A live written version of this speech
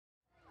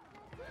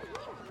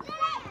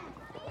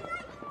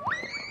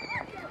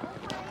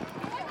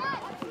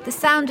the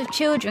sound of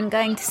children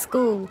going to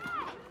school.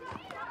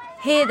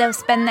 Here they'll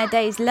spend their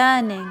days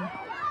learning,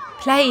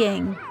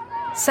 playing,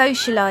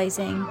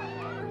 socialising.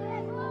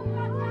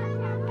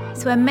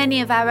 It's where many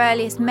of our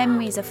earliest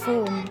memories are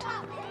formed.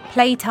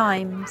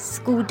 Playtimes,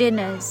 school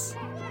dinners,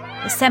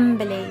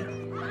 assembly,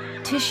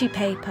 tissue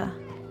paper,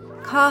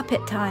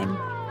 carpet time.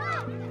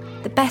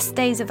 The best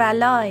days of our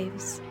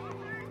lives.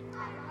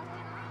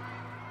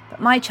 But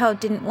my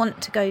child didn't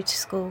want to go to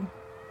school.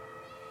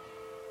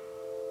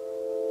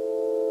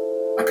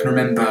 I can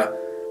remember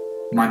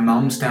my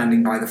mum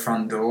standing by the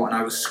front door and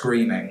I was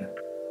screaming,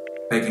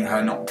 begging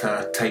her not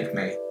to take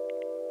me.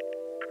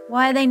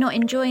 Why are they not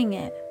enjoying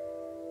it?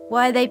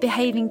 Why are they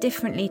behaving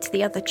differently to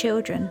the other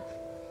children?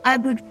 I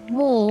would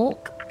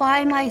walk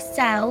by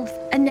myself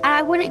and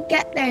I wouldn't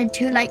get there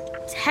until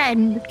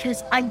 10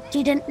 because I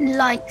didn't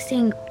like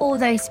seeing all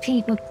those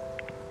people.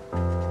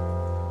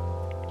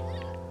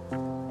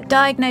 A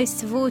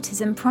diagnosis of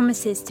autism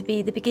promises to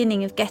be the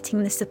beginning of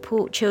getting the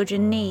support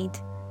children need.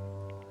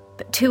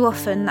 But too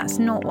often, that's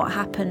not what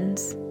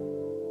happens.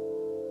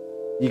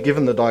 You're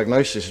given the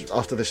diagnosis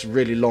after this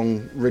really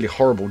long, really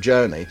horrible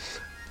journey,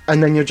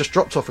 and then you're just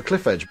dropped off a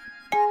cliff edge.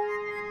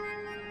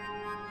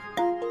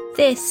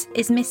 This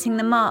is Missing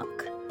the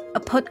Mark, a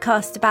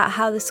podcast about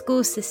how the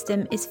school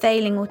system is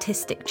failing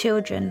autistic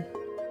children.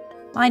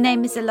 My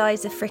name is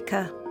Eliza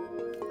Fricker,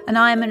 and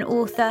I am an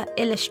author,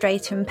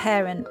 illustrator and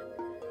parent.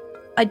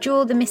 I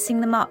draw the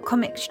Missing the Mark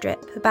comic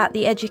strip about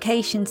the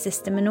education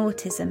system and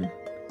autism.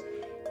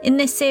 In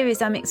this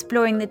series, I'm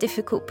exploring the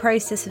difficult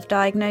process of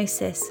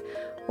diagnosis,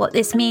 what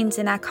this means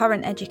in our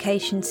current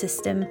education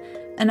system,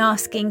 and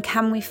asking,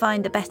 can we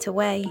find a better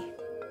way?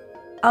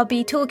 I'll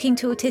be talking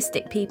to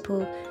autistic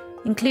people,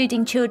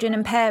 including children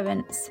and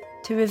parents,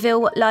 to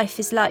reveal what life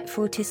is like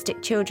for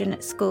autistic children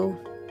at school.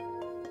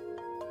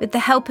 With the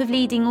help of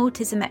leading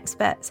autism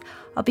experts,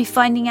 I'll be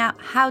finding out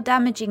how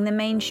damaging the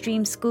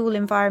mainstream school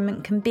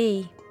environment can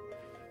be.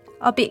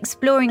 I'll be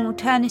exploring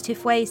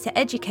alternative ways to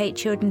educate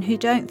children who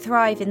don't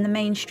thrive in the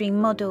mainstream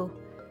model.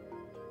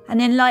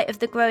 And in light of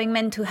the growing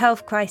mental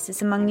health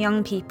crisis among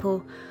young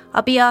people,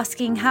 I'll be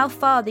asking how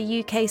far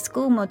the UK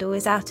school model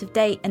is out of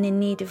date and in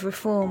need of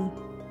reform.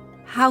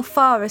 How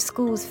far are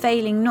schools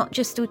failing not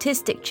just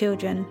autistic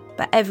children,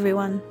 but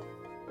everyone?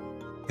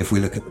 If we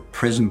look at the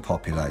prison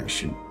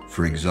population,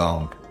 for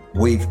example,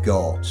 we've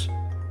got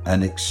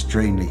an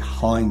extremely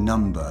high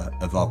number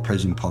of our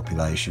prison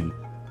population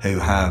who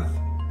have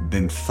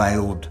been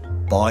failed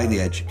by the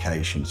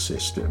education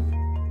system.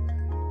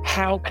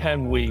 How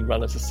can we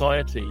run a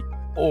society,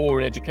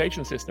 or an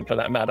education system for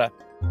that matter,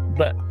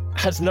 that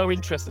has no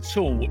interest at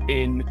all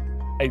in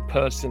a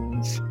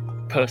person's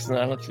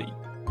personality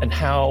and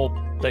how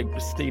they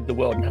perceive the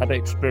world and how they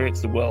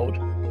experience the world?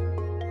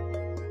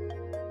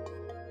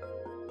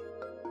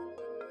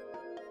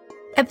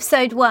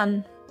 Episode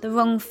 1, The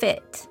Wrong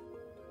Fit.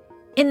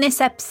 In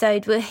this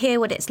episode, we'll hear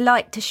what it's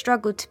like to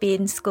struggle to be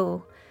in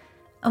school,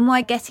 and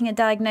why getting a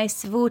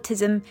diagnosis of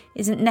autism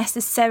isn't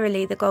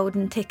necessarily the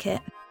golden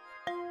ticket.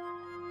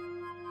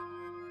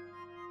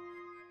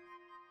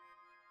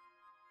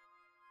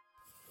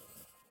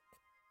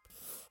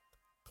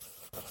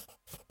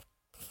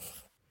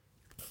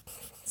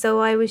 So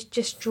I was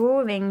just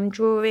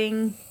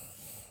drawing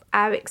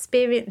our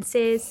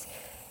experiences,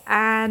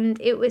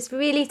 and it was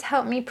really to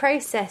help me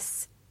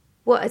process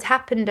what had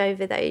happened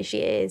over those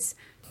years.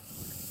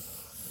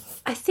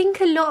 I think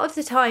a lot of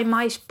the time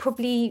I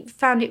probably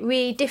found it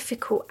really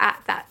difficult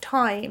at that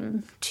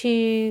time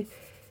to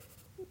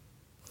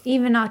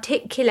even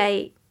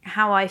articulate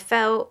how I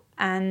felt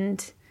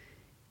and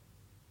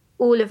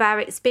all of our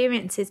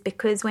experiences,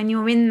 because when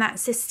you're in that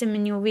system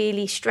and you're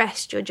really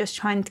stressed, you're just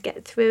trying to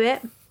get through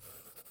it.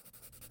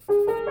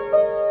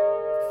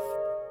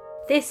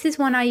 This is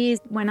one I use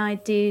when I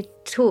do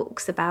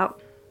talks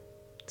about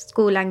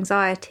school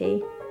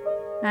anxiety.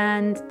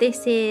 And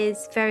this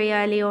is very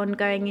early on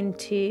going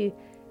into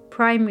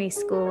primary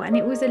school. And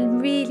it was a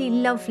really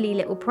lovely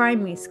little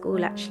primary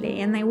school,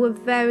 actually. And they were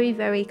very,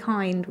 very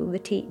kind, all the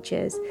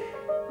teachers.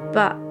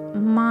 But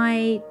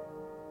my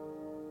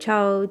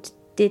child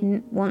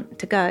didn't want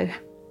to go.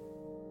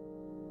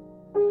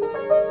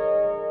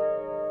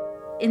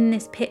 In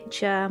this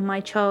picture, my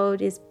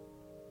child is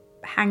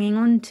hanging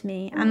on to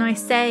me. And I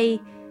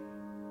say,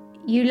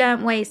 you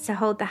learnt ways to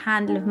hold the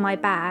handle of my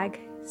bag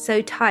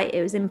so tight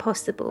it was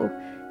impossible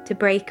to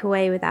break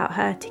away without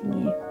hurting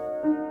you.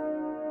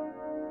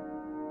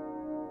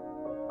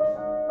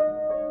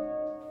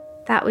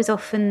 That was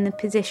often the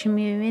position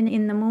we were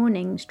in the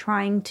mornings,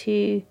 trying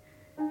to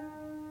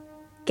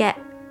get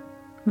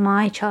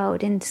my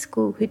child into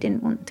school who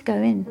didn't want to go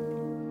in.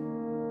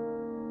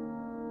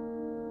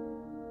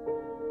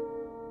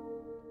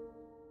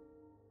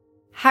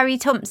 Harry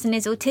Thompson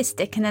is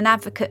autistic and an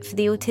advocate for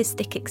the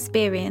autistic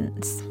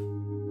experience.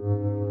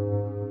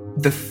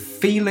 The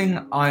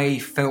feeling I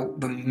felt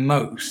the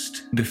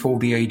most before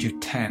the age of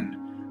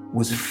 10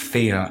 was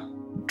fear,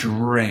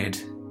 dread,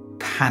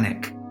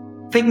 panic.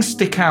 Things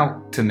stick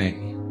out to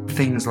me.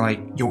 Things like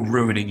you're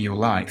ruining your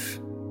life,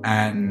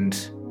 and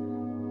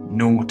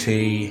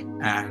naughty,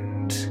 and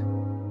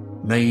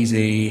and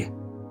lazy,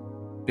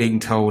 being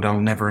told I'll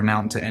never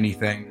amount to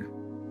anything.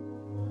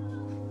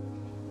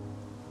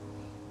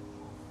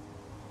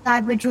 I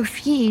would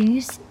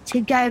refuse to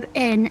go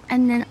in,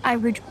 and then I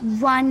would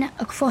run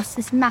across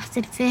this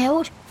massive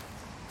field.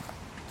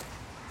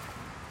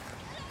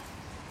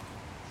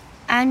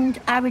 And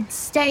I would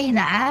stay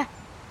there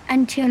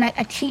until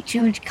a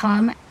teacher would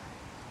come,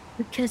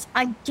 because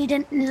I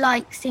didn't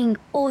like seeing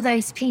all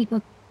those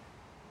people.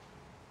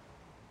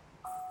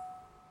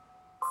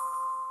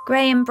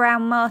 Graham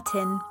Brown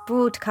Martin,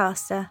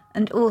 broadcaster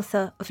and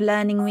author of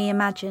Learning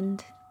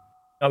Reimagined.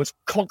 I was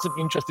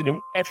constantly interested in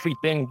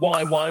everything.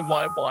 Why?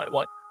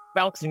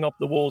 Bouncing off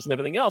the walls and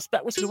everything else.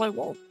 That was who I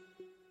was.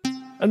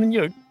 And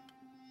then,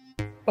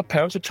 my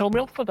parents had told me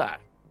off for that.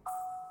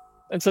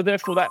 And so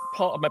therefore that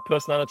part of my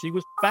personality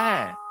was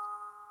bad.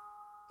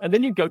 And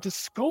then you go to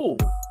school,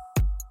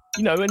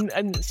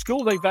 and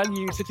school, they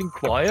value sitting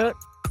quiet,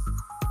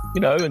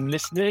 and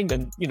listening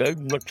and,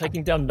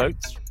 taking down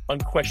notes,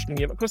 unquestioning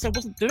it. Of course, I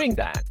wasn't doing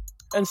that.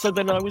 And so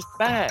then I was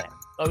bad.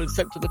 I was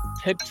sent to the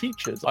head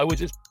teachers. I was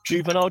just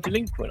juvenile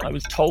delinquent. I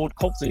was told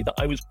constantly that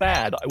I was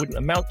bad. I wouldn't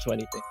amount to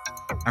anything.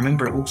 I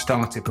remember it all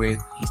started with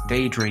he's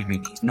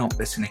daydreaming, he's not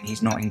listening,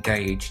 he's not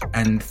engaged,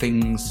 and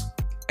things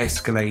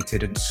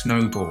escalated and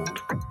snowballed.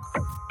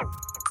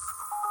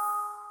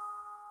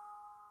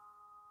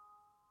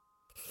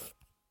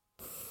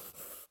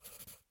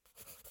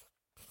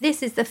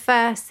 This is the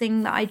first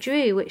thing that I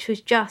drew, which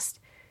was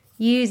just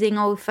using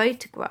old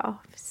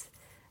photographs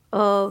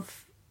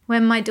of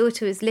when my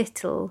daughter was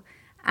little.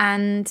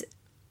 And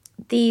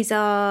these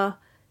are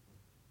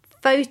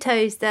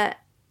photos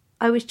that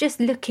I was just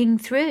looking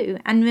through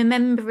and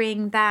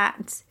remembering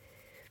that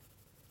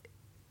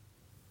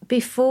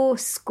before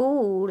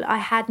school I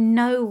had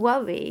no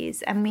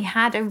worries and we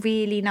had a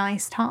really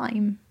nice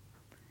time.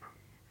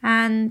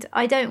 And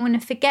I don't want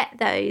to forget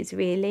those,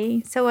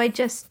 really. So I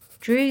just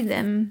drew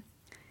them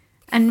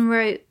and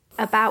wrote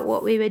about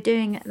what we were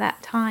doing at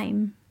that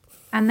time.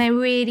 And they're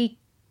really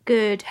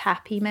good,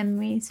 happy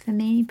memories for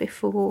me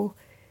before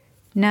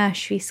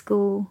nursery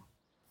school.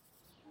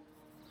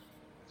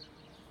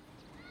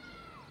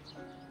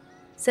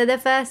 So the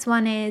first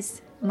one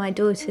is my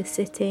daughter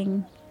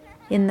sitting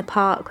in the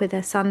park with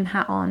her sun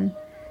hat on.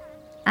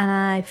 And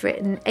I've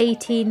written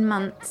 18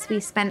 months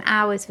we spent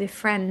hours with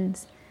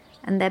friends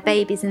and their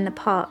babies in the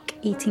park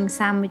eating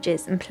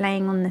sandwiches and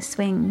playing on the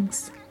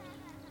swings.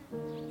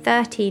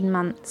 13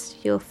 months,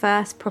 your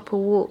first proper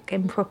walk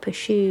in proper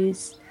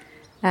shoes.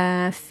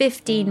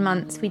 15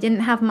 months, we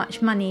didn't have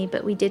much money,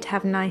 but we did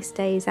have nice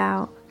days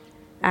out.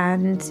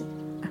 And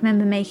I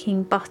remember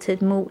making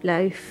buttered malt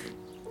loaf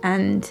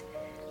and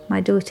my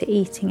daughter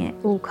eating it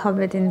all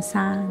covered in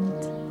sand.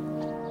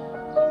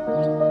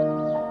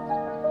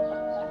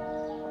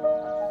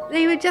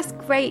 They were just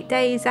great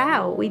days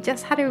out. We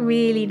just had a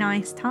really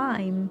nice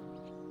time.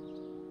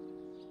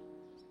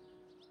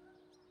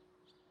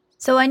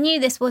 So I knew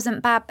this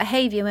wasn't bad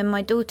behaviour when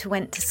my daughter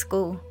went to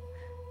school.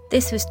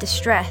 This was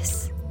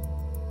distress.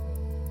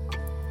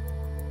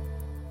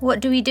 What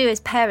do we do as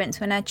parents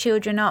when our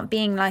children aren't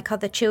being like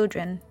other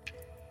children?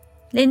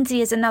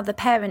 Lindsay is another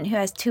parent who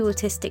has 2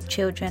 autistic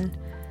children.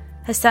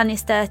 Her son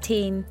is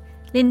 13.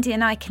 Lindsay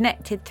and I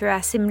connected through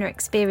our similar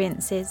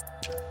experiences.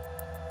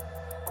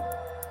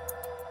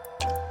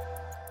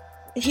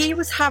 He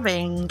was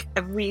having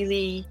a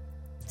really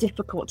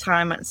difficult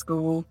time at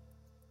school.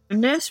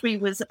 Nursery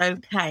was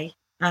okay.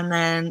 And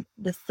then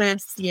the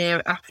first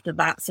year after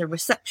that, so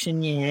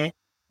reception year,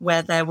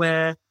 where there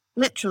were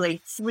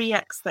literally 3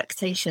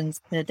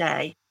 expectations per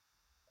day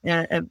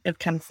of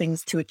kind of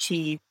things to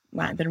achieve,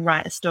 might have been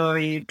write a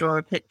story, draw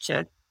a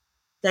picture.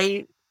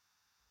 They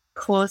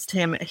caused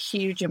him a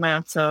huge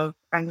amount of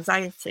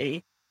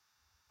anxiety.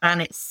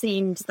 And it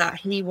seemed that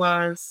he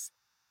was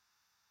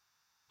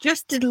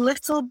just a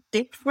little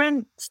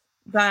different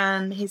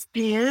than his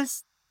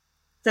peers.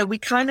 So we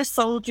kind of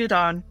soldiered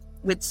on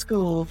with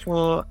school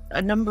for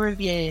a number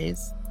of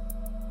years.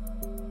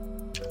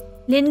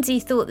 Lindsay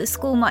thought that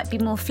school might be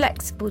more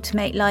flexible to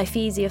make life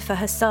easier for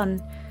her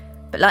son,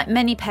 but like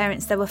many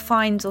parents, there were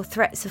fines or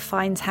threats of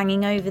fines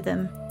hanging over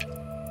them.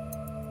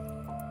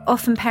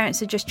 Often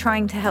parents are just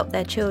trying to help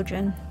their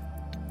children.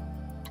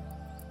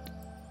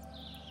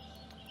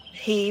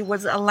 He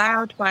was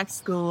allowed by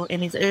school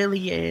in his early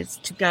years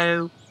to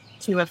go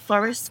to a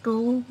forest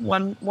school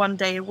one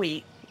day a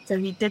week. So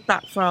he did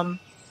that from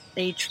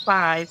age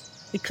 5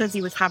 because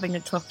he was having a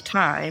tough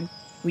time.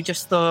 We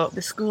just thought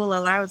the school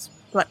allows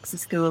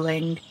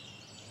flexi-schooling.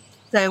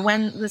 So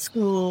when the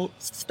school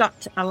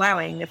stopped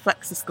allowing a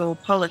flexi-school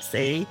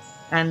policy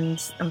and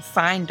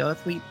fined us,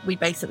 we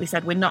basically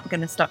said we're not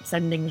going to stop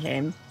sending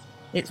him.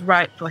 It's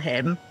right for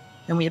him.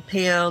 And we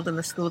appealed and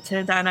the school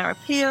turned down our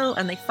appeal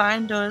and they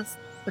fined us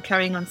for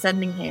carrying on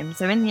sending him.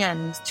 So in the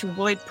end, to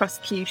avoid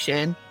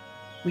prosecution,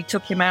 we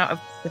took him out of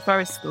the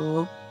forest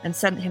school and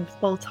sent him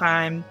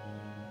full-time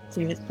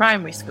to his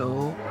primary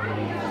school.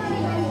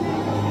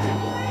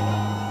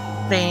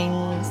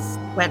 Things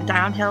went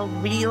downhill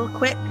real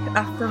quick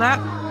after that.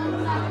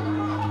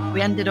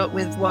 We ended up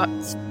with what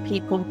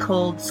people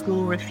called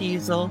school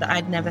refusal that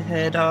I'd never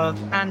heard of,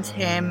 and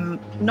him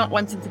not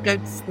wanting to go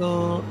to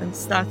school and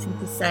starting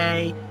to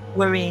say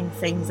worrying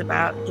things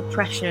about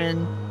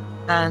depression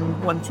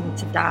and wanting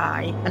to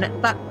die. And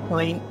at that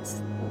point,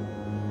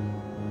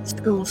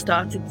 school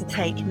started to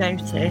take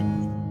notice.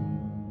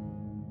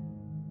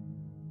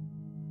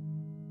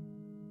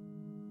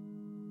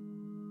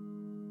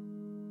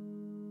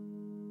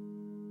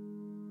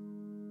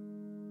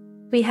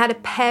 We had a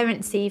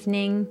parents'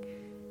 evening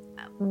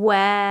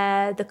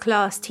where the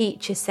class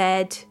teacher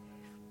said,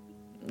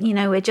 you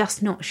know, we're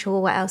just not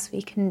sure what else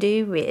we can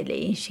do,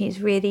 really.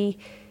 She's really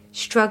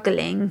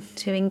struggling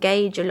to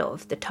engage a lot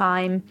of the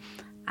time.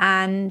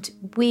 And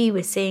we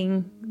were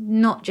seeing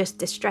not just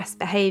distress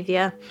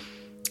behaviour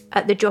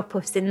at the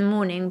drop-offs in the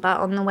morning, but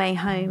on the way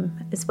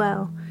home as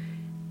well.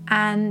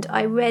 And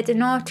I read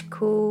an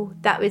article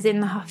that was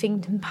in the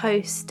Huffington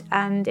Post,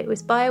 and it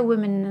was by a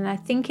woman, and I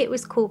think it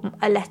was called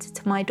A Letter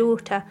to My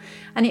Daughter.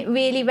 And it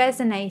really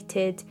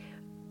resonated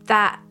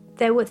that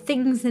there were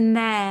things in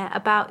there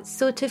about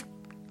sort of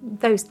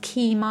those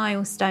key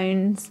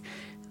milestones,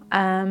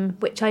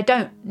 which I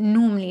don't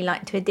normally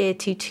like to adhere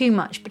to too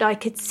much, but I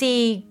could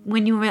see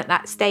when you were at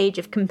that stage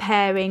of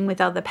comparing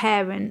with other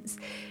parents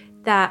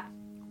that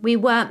we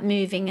weren't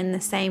moving in the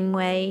same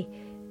way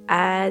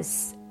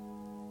as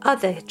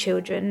other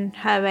children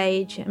her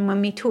age, and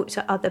when we talked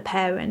to other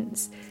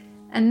parents.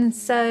 And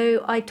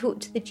so I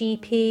talked to the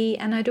GP,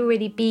 and I'd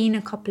already been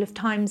a couple of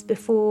times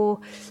before,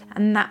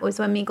 and that was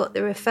when we got the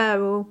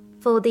referral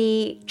for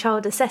the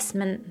Child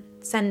Assessment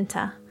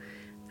Centre.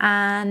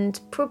 And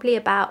probably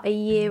about a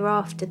year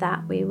after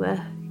that, we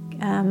were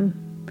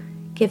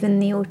given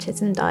the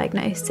autism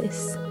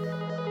diagnosis.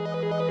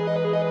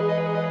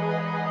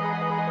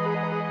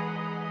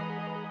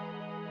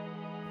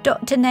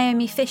 Dr.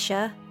 Naomi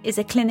Fisher is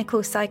a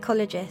clinical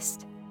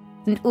psychologist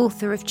and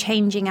author of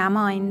Changing Our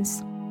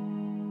Minds.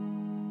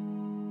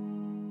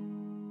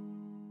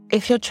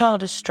 If your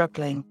child is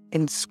struggling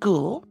in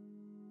school,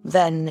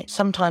 then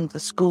sometimes the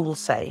school will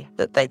say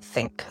that they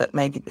think that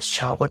maybe this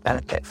child would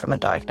benefit from a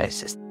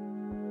diagnosis.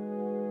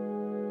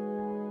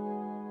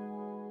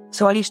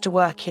 So I used to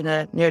work in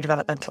a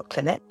neurodevelopmental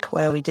clinic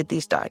where we did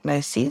these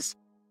diagnoses.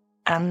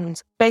 And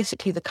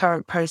basically the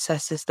current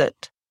process is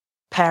that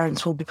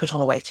parents will be put on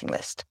a waiting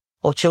list,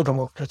 or children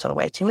will be put on a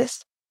waiting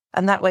list.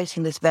 And that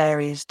waiting list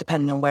varies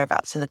depending on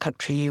whereabouts in the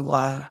country you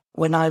were.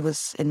 When I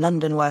was in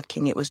London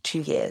working, it was 2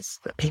 years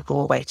that people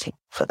were waiting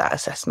for that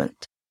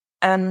assessment.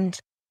 And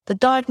the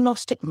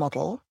diagnostic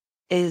model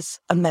is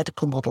a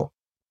medical model.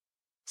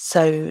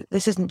 So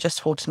this isn't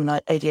just for autism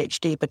and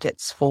ADHD, but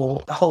it's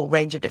for a whole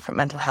range of different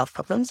mental health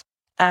problems.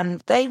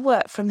 And they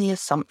work from the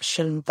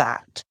assumption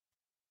that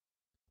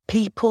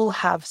people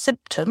have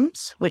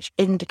symptoms which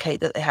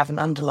indicate that they have an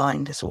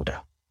underlying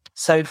disorder.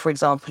 So, for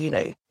example,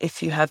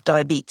 if you have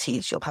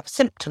diabetes, you'll have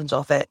symptoms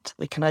of it.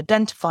 We can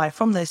identify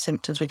from those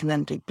symptoms. We can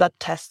then do blood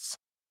tests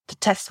to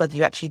test whether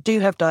you actually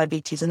do have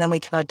diabetes, and then we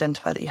can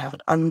identify that you have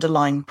an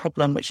underlying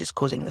problem which is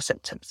causing the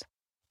symptoms.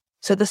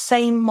 So the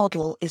same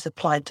model is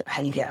applied to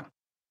behaviour.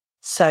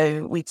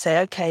 So we'd say,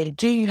 okay,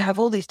 do you have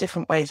all these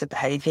different ways of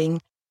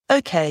behaving?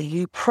 Okay,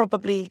 you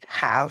probably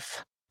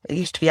have. It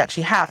used to be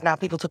actually have. Now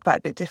people talk about it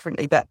a bit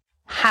differently, but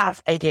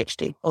have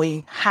ADHD or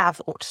you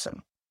have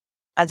autism,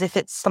 as if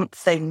it's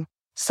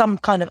some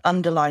kind of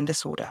underlying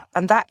disorder.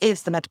 And that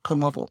is the medical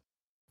model.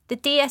 The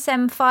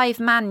DSM-5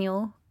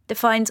 manual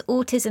defines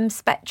autism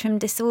spectrum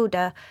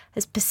disorder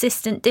as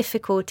persistent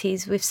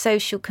difficulties with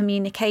social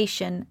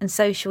communication and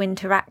social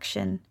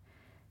interaction.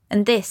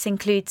 And this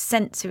includes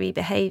sensory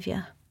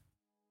behaviour.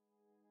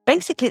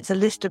 Basically, it's a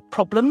list of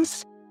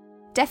problems.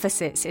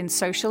 Deficits in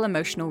social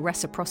emotional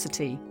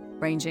reciprocity,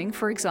 ranging,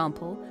 for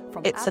example,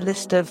 from... It's a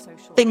list of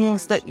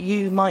things that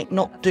you might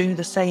not do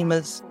the same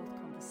as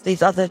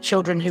these other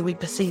children who we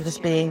perceive as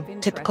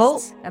being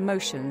typical.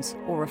 Emotions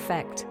or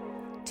affect.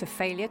 To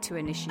failure to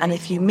initiate... And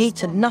if you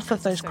meet enough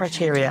of those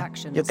criteria,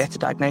 you'll get a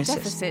diagnosis.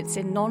 Deficits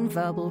in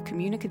non-verbal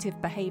communicative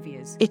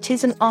behaviours. It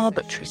is an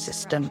arbitrary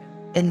system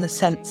in the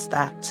sense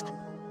that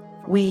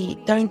we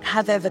don't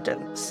have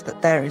evidence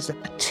that there is a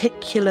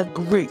particular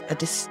group, a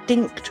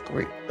distinct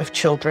group of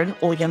children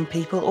or young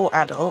people or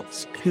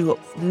adults who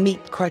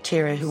meet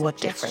criteria who are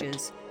different.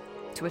 Gestures,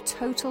 to a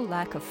total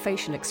lack of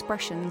facial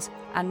expressions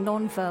and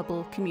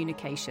non-verbal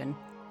communication.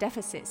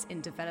 Deficits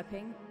in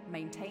developing,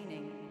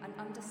 maintaining and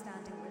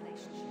understanding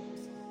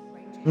relationships.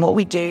 And what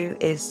we do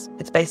is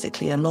it's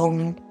basically a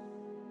long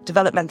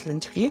developmental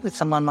interview with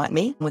someone like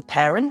me, with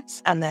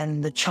parents, and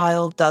then the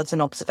child does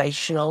an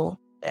observational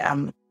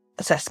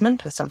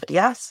assessment with somebody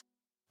else.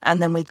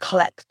 And then we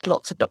collect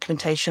lots of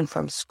documentation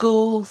from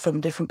school,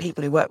 from different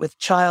people who work with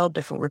child,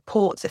 different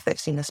reports, if they've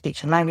seen a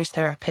speech and language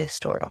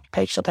therapist or an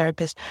occupational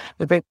therapist.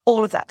 We bring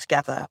all of that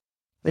together.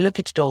 We look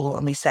at it all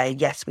and we say,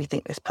 yes, we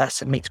think this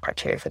person meets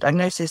criteria for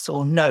diagnosis,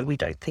 or no, we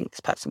don't think this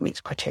person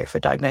meets criteria for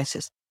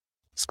diagnosis.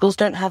 Schools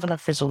don't have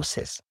enough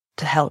resources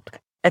to help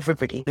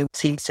everybody who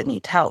seems to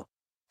need help.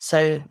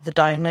 So the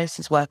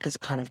diagnosis work is a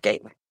kind of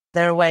gateway.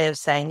 They're a way of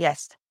saying,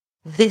 yes,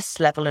 this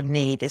level of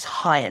need is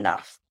high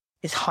enough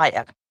is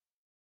higher.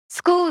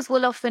 Schools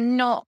will often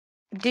not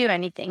do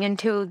anything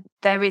until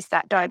there is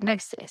that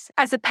diagnosis.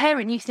 As a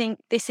parent, you think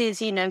this is,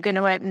 going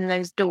to open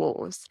those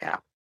doors. Yeah.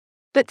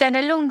 But then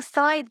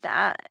alongside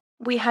that,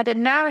 we had a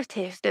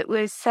narrative that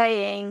was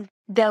saying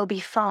they'll be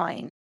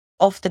fine.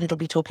 Often it'll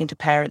be talking to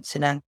parents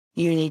in a,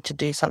 you need to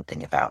do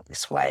something about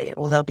this way,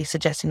 or they'll be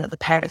suggesting that the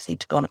parents need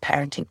to go on a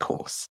parenting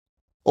course,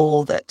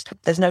 or that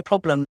there's no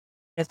problem.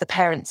 If the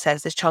parent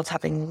says this child's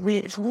having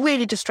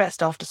really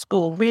distressed after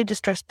school, really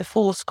distressed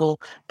before school,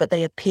 but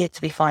they appear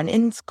to be fine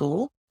in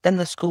school, then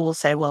the school will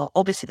say, well,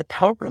 obviously the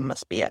problem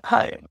must be at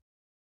home.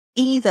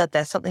 Either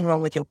there's something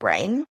wrong with your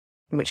brain,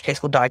 in which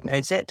case we'll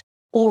diagnose it,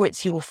 or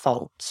it's your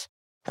fault.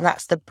 And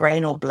that's the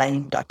brain or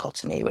blame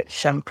dichotomy,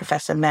 which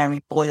Professor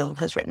Mary Boyle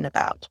has written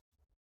about.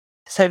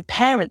 So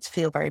parents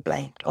feel very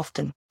blamed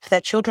often. If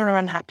their children are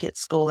unhappy at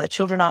school, their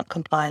children aren't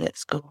compliant at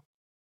school.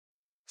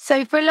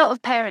 So for a lot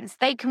of parents,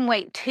 they can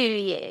wait 2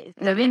 years.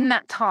 So in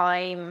that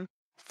time,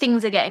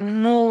 things are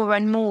getting more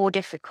and more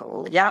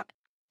difficult. Yeah.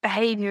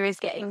 Behaviour is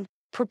getting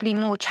probably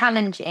more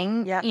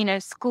challenging. Yeah.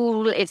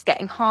 School is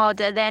getting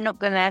harder. They're not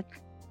going to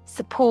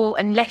support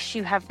unless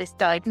you have this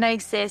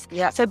diagnosis.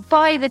 Yeah. So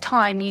by the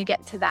time you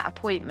get to that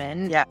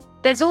appointment,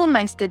 there's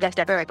almost a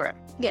desperate.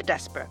 Get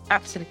desperate.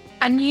 Absolutely.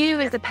 And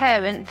you as a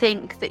parent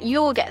think that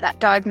you'll get that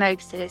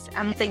diagnosis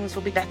and Things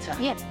will be better.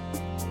 Yeah.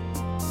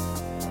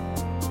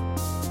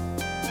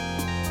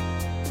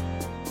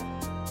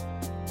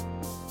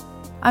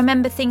 I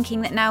remember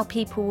thinking that now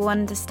people will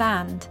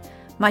understand.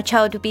 My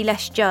child will be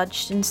less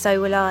judged, and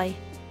so will I.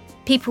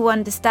 People will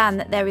understand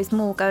that there is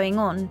more going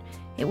on.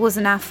 It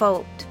wasn't our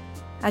fault.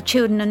 Our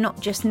children are not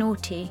just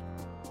naughty.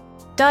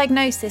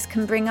 Diagnosis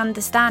can bring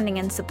understanding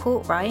and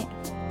support, right?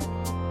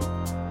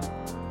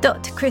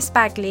 Dr. Chris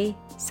Bagley,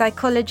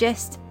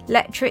 psychologist,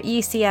 lecturer at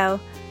UCL,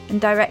 and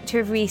Director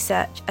of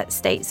Research at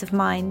States of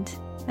Mind,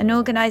 an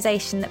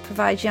organisation that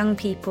provides young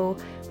people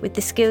with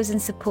the skills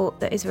and support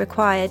that is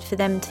required for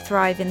them to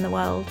thrive in the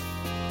world.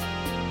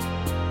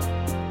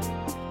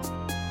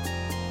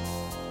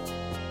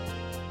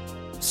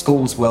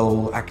 Schools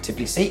will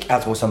actively seek,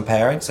 as will some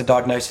parents, a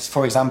diagnosis,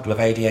 for example, of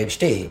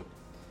ADHD.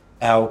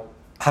 Now,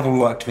 having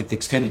worked with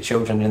excluded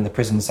children in the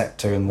prison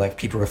sector and the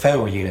pupil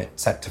referral unit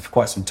sector for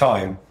quite some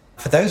time,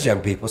 for those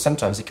young people,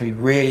 sometimes it can be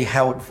really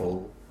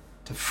helpful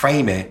to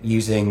frame it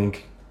using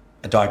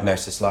a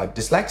diagnosis like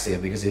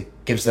dyslexia, because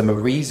it gives them a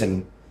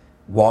reason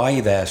why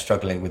they're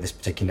struggling with this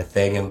particular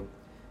thing, and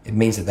it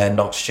means that they're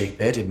not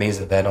stupid, it means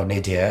that they're not an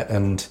idiot,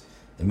 and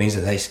it means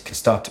that they can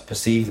start to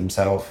perceive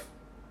themselves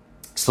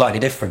slightly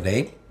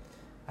differently,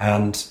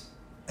 and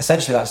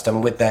essentially that's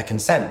done with their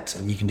consent,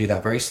 and you can do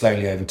that very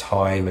slowly over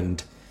time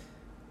and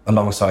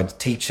alongside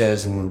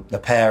teachers and the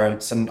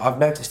parents, and I've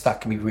noticed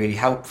that can be really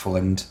helpful.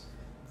 And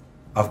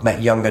I've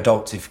met young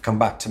adults who've come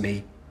back to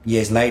me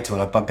years later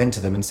when I bump into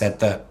them and said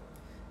that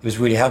it was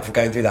really helpful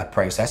going through that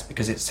process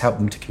because it's helped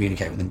them to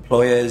communicate with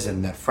employers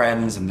and their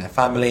friends and their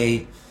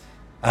family,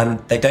 and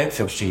they don't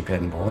feel stupid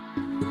anymore.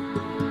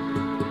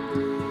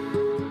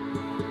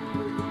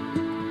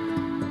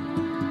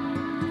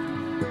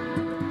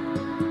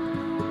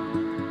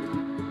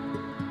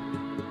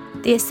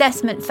 The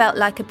assessment felt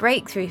like a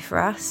breakthrough for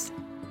us.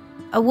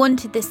 I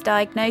wanted this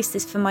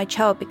diagnosis for my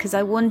child because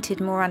I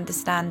wanted more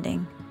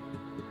understanding.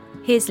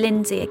 Here's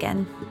Lindsay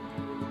again.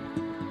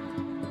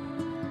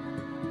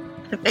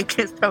 I think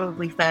it's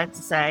probably fair to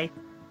say,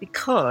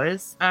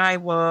 because I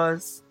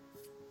was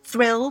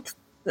thrilled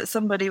that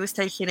somebody was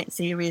taking it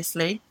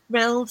seriously,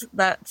 thrilled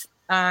that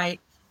I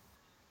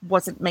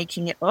wasn't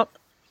making it up.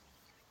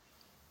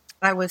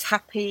 I was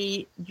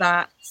happy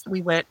that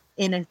we were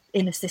in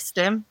a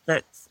system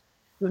that,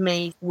 for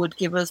me, would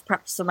give us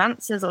perhaps some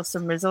answers or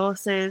some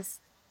resources.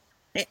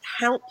 It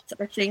helped,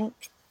 I think,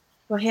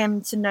 for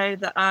him to know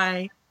that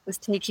I was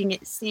taking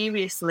it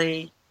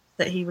seriously,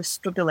 that he was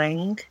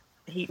struggling,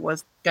 he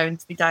was going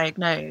to be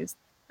diagnosed.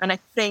 And I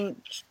think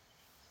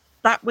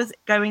that was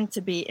going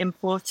to be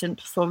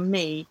important for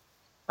me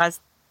as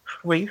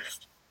proof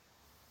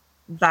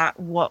that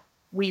what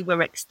we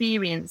were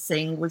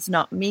experiencing was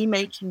not me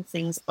making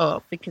things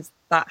up, because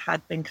that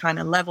had been kind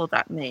of leveled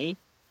at me,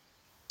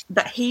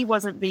 that he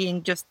wasn't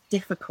being just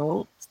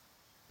difficult,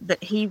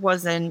 that he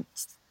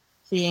wasn't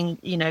being,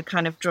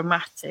 kind of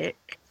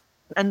dramatic,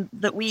 and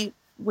that we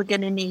were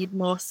going to need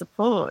more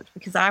support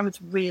because I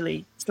was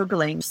really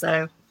struggling.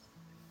 So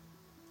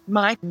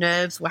my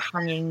nerves were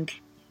hanging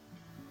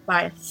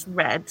by a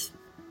thread,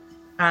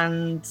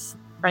 and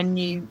I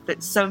knew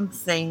that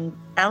something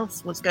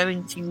else was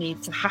going to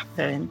need to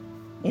happen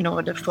in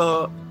order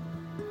for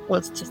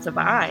us to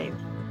survive.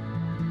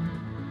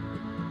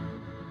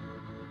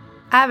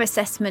 Our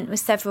assessment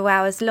was several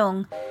hours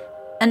long,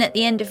 and at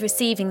the end of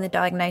receiving the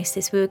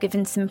diagnosis, we were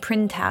given some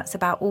printouts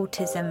about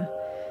autism.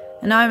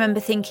 And I remember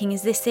thinking,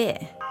 is this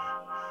it?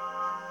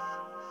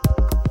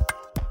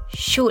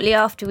 Shortly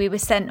after, we were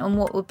sent on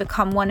what would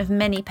become one of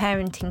many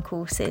parenting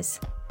courses.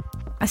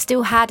 I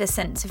still had a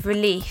sense of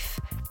relief,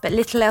 but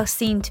little else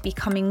seemed to be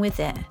coming with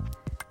it.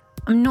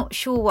 I'm not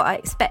sure what I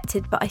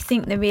expected, but I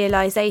think the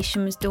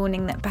realisation was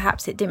dawning that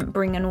perhaps it didn't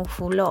bring an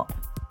awful lot.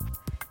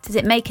 Does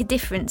it make a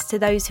difference to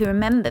those who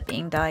remember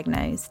being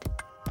diagnosed?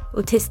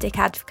 Autistic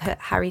advocate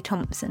Harry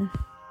Thompson.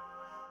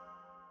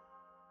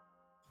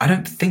 I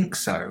don't think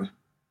so.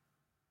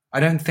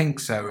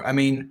 I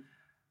mean,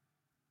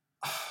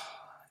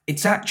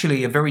 it's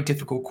actually a very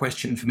difficult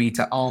question for me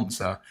to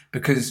answer,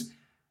 because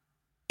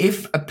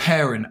if a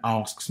parent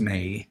asks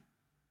me,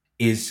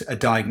 is a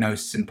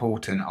diagnosis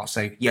important? I'll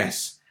say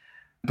yes.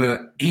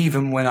 But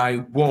even when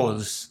I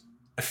was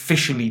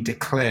officially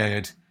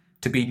declared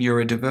to be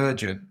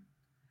neurodivergent,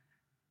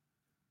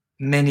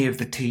 many of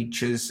the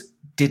teachers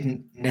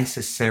didn't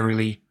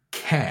necessarily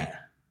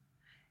care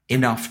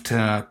enough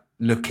to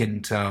look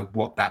into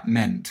what that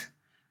meant.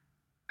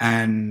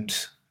 And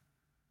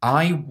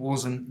I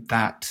wasn't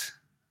that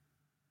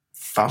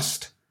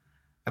fussed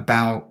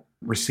about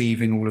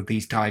receiving all of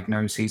these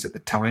diagnoses at the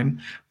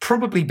time,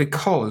 probably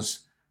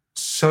because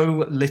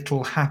so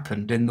little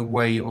happened in the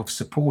way of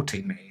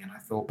supporting me. And I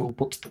thought, well,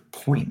 what's the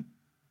point?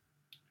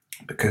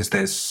 Because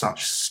there's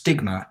such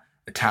stigma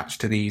attached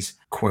to these,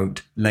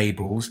 quote,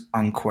 labels,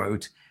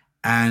 unquote.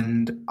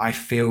 And I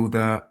feel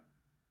that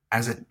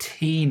as a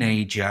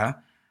teenager,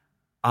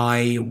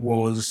 I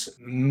was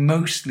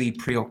mostly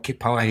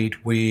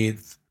preoccupied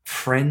with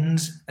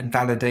friends and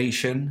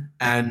validation.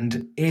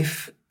 And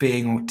if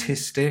being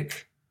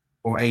autistic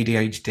or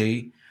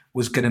ADHD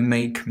was going to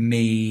make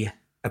me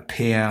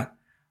appear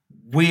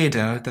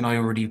weirder than I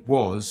already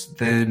was,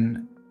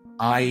 then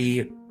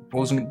I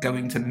wasn't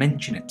going to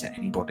mention it to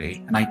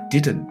anybody. And I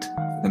didn't,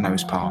 for the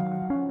most part.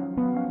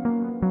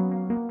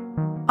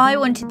 I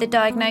wanted the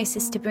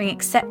diagnosis to bring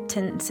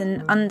acceptance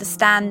and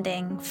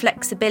understanding,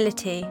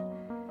 flexibility.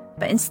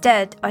 But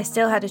instead, I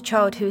still had a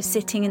child who was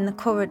sitting in the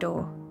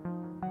corridor.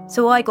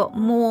 So I got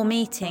more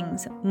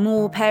meetings,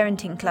 more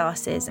parenting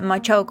classes, and my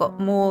child got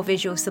more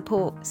visual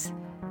supports.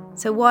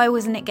 So why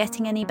wasn't it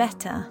getting any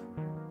better?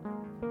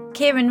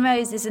 Kieran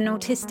Rose is an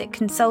autistic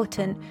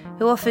consultant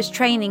who offers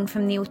training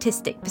from the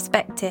autistic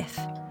perspective.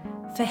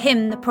 For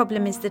him, the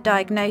problem is the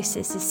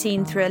diagnosis is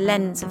seen through a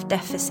lens of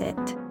deficit.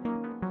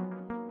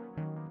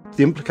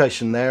 The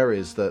implication there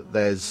is that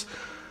there's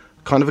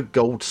kind of a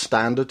gold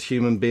standard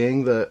human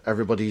being that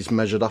everybody's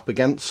measured up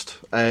against.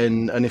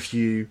 And if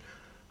you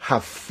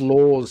have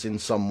flaws in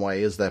some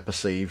way as they're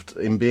perceived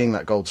in being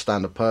that gold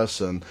standard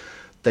person,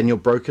 then you're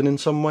broken in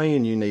some way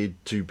and you need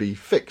to be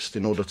fixed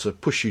in order to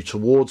push you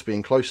towards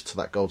being closer to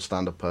that gold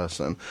standard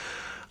person.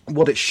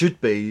 What it should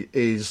be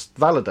is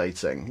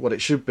validating. What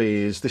it should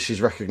be is this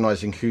is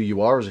recognising who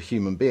you are as a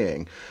human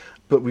being.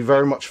 But we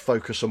very much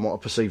focus on what are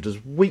perceived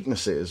as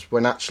weaknesses,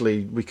 when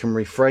actually we can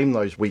reframe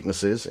those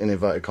weaknesses, in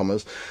inverted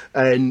commas,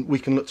 and we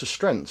can look to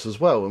strengths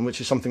as well, and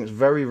which is something that's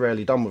very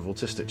rarely done with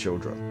autistic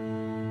children.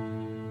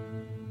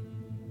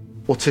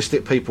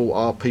 Autistic people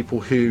are people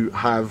who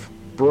have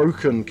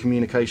broken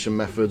communication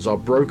methods, are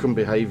broken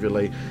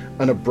behaviourally,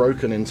 and are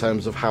broken in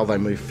terms of how they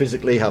move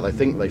physically, how they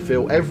think, they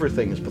feel.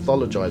 Everything is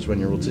pathologised when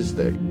you're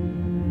autistic.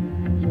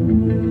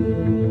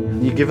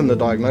 You're given the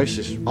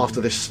diagnosis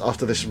after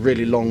this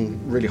really long,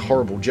 really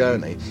horrible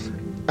journey,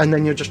 and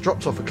then you're just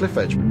dropped off a cliff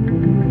edge.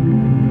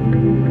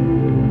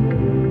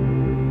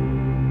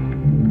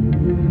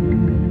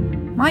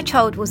 My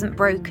child wasn't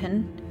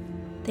broken.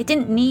 They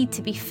didn't need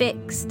to be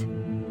fixed.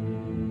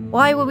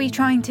 Why were we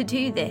trying to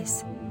do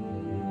this?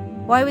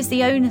 Why was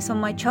the onus on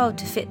my child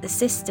to fit the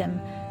system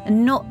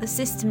and not the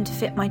system to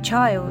fit my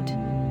child?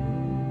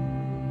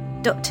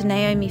 Dr.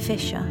 Naomi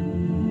Fisher.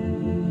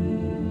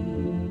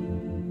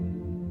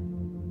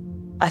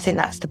 I think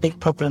that's the big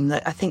problem,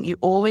 that I think you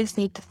always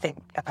need to think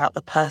about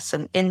the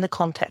person in the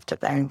context of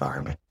their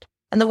environment.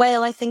 And the way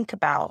I think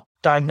about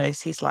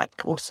diagnoses like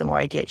autism or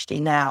ADHD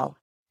now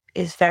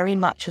is very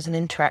much as an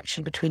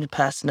interaction between a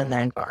person and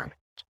their environment.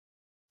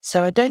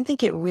 So I don't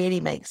think it really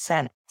makes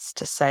sense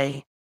to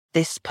say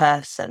this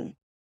person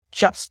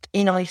just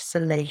in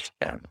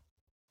isolation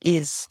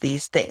is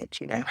these things,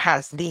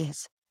 has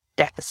these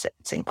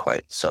deficits in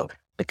quotes,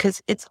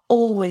 because it's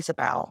always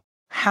about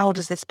how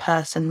does this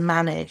person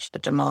manage the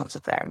demands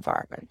of their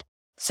environment?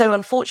 So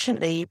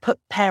unfortunately, you put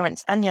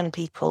parents and young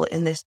people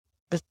in this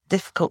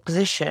difficult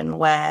position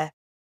where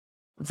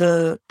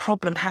the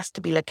problem has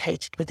to be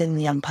located within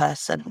the young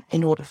person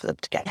in order for them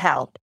to get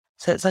help.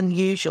 So it's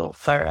unusual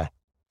for a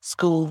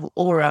school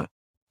or a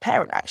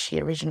parent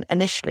actually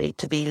initially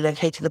to be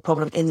locating the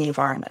problem in the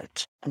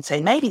environment and say,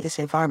 maybe this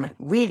environment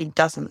really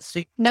doesn't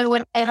suit. No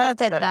one ever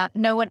said that.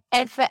 No one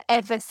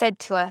ever said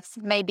to us,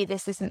 maybe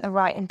this isn't the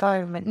right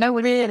environment. No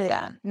one really said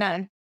that.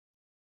 No.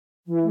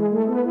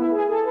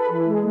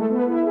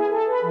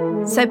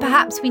 So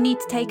perhaps we need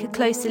to take a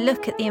closer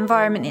look at the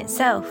environment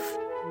itself.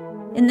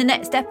 In the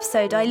next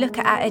episode, I look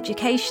at our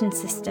education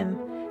system.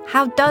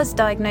 How does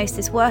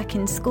diagnosis work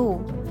in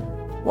school?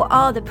 What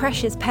are the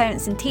pressures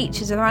parents and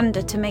teachers are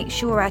under to make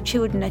sure our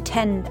children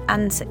attend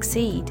and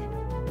succeed?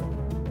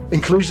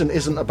 Inclusion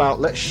isn't about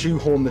let's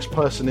shoehorn this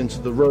person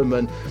into the room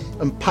and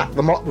pack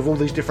them up with all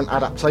these different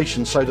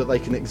adaptations so that they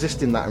can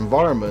exist in that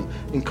environment.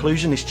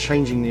 Inclusion is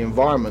changing the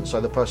environment so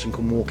the person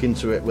can walk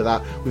into it with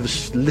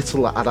as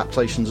little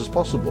adaptations as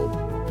possible.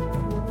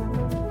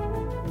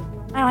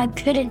 and I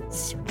couldn't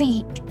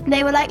speak.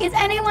 They were like, is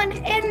anyone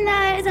in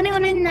there? Is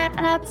anyone in there?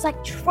 And I was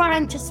like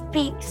trying to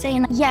speak,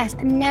 saying yes,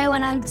 and no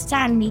one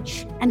understand me.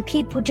 And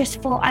people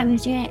just thought I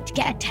was doing it to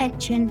get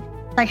attention.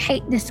 I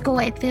hate the school.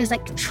 It feels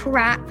like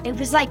trapped. It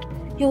was like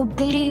you're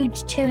glued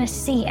to a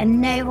seat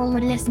and no one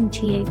would listen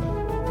to you.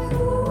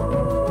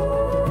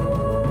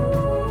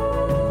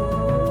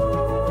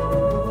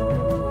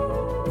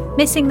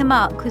 Missing the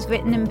Mark was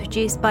written and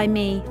produced by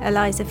me,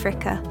 Eliza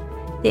Fricker.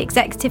 The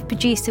executive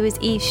producer was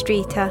Eve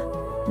Streeter,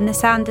 and the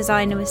sound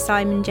designer was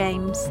Simon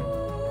James.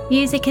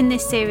 Music in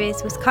this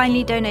series was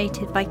kindly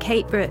donated by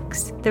Kate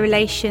Brooks, The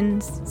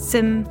Relations,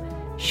 Sim,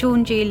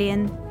 Sean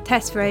Julian,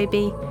 Tess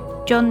Roby,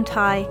 John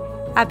Ty,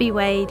 Abby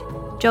Wade,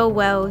 Joel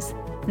Wells,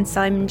 and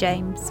Simon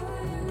James.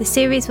 The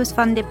series was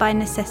funded by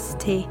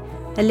Necessity,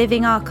 a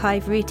living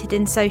archive rooted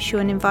in social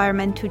and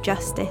environmental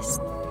justice.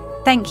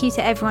 Thank you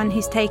to everyone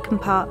who's taken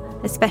part,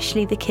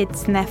 especially the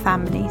kids and their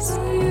families.